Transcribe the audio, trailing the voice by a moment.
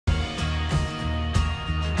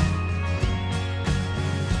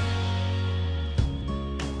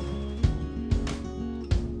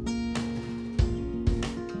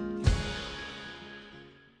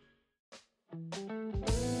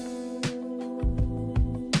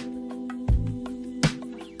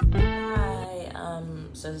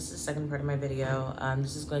So this is the second part of my video.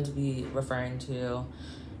 This is going to be referring to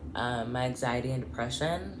my anxiety and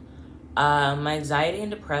depression. My anxiety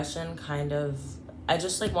and depression I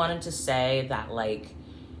just like wanted to say that like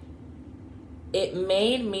it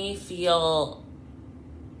made me feel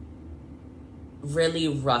really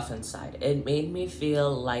rough inside. It made me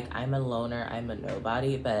feel like I'm a loner, I'm a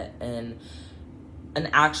nobody, but in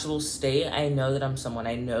an actual state, I know that I'm someone.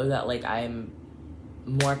 I know that like I'm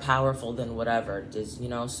more powerful than whatever it is, you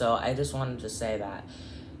know? So I just wanted to say that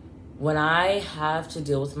when I have to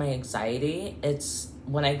deal with my anxiety, it's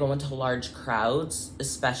when I go into large crowds,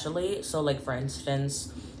 especially. So like for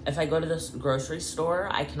instance, if I go to this grocery store,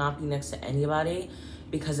 I cannot be next to anybody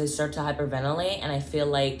because I start to hyperventilate and I feel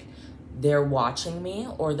like they're watching me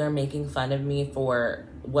or they're making fun of me for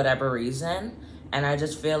whatever reason. And I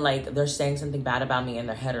just feel like they're saying something bad about me in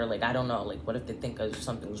their head, or like, I don't know, like what if they think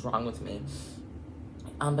something's wrong with me?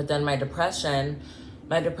 But then my depression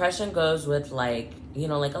goes with like, you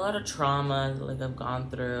know, like a lot of trauma like I've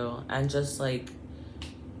gone through, and just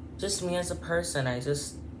me as a person. I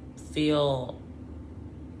just feel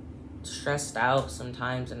stressed out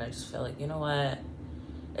sometimes, and I just feel like, you know what?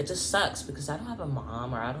 It just sucks because I don't have a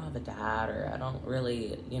mom, or I don't have a dad, or I don't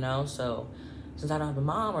really, you know, so since I don't have a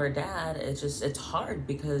mom or a dad, it's hard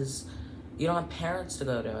because you don't have parents to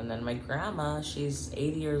go to. And then my grandma, she's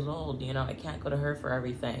 80 years old, you know, I can't go to her for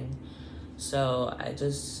everything. So I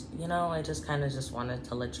just, you know, I just kind of just wanted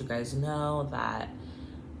to let you guys know that,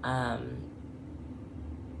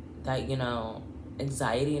 you know,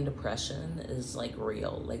 anxiety and depression is like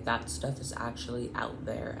real. Like that stuff is actually out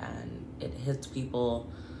there, and it hits people,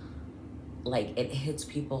 like it hits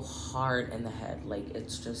people hard in the head. Like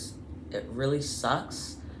it's just, it really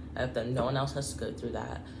sucks. I hope that no one else has to go through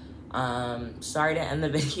that. Sorry to end the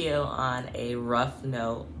video on a rough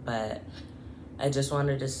note, but I just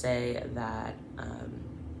wanted to say that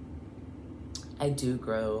I do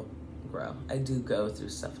grow. I do go through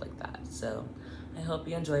stuff like that. So I hope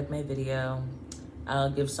you enjoyed my video. I'll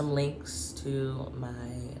give some links to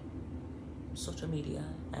my social media,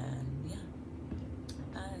 and yeah.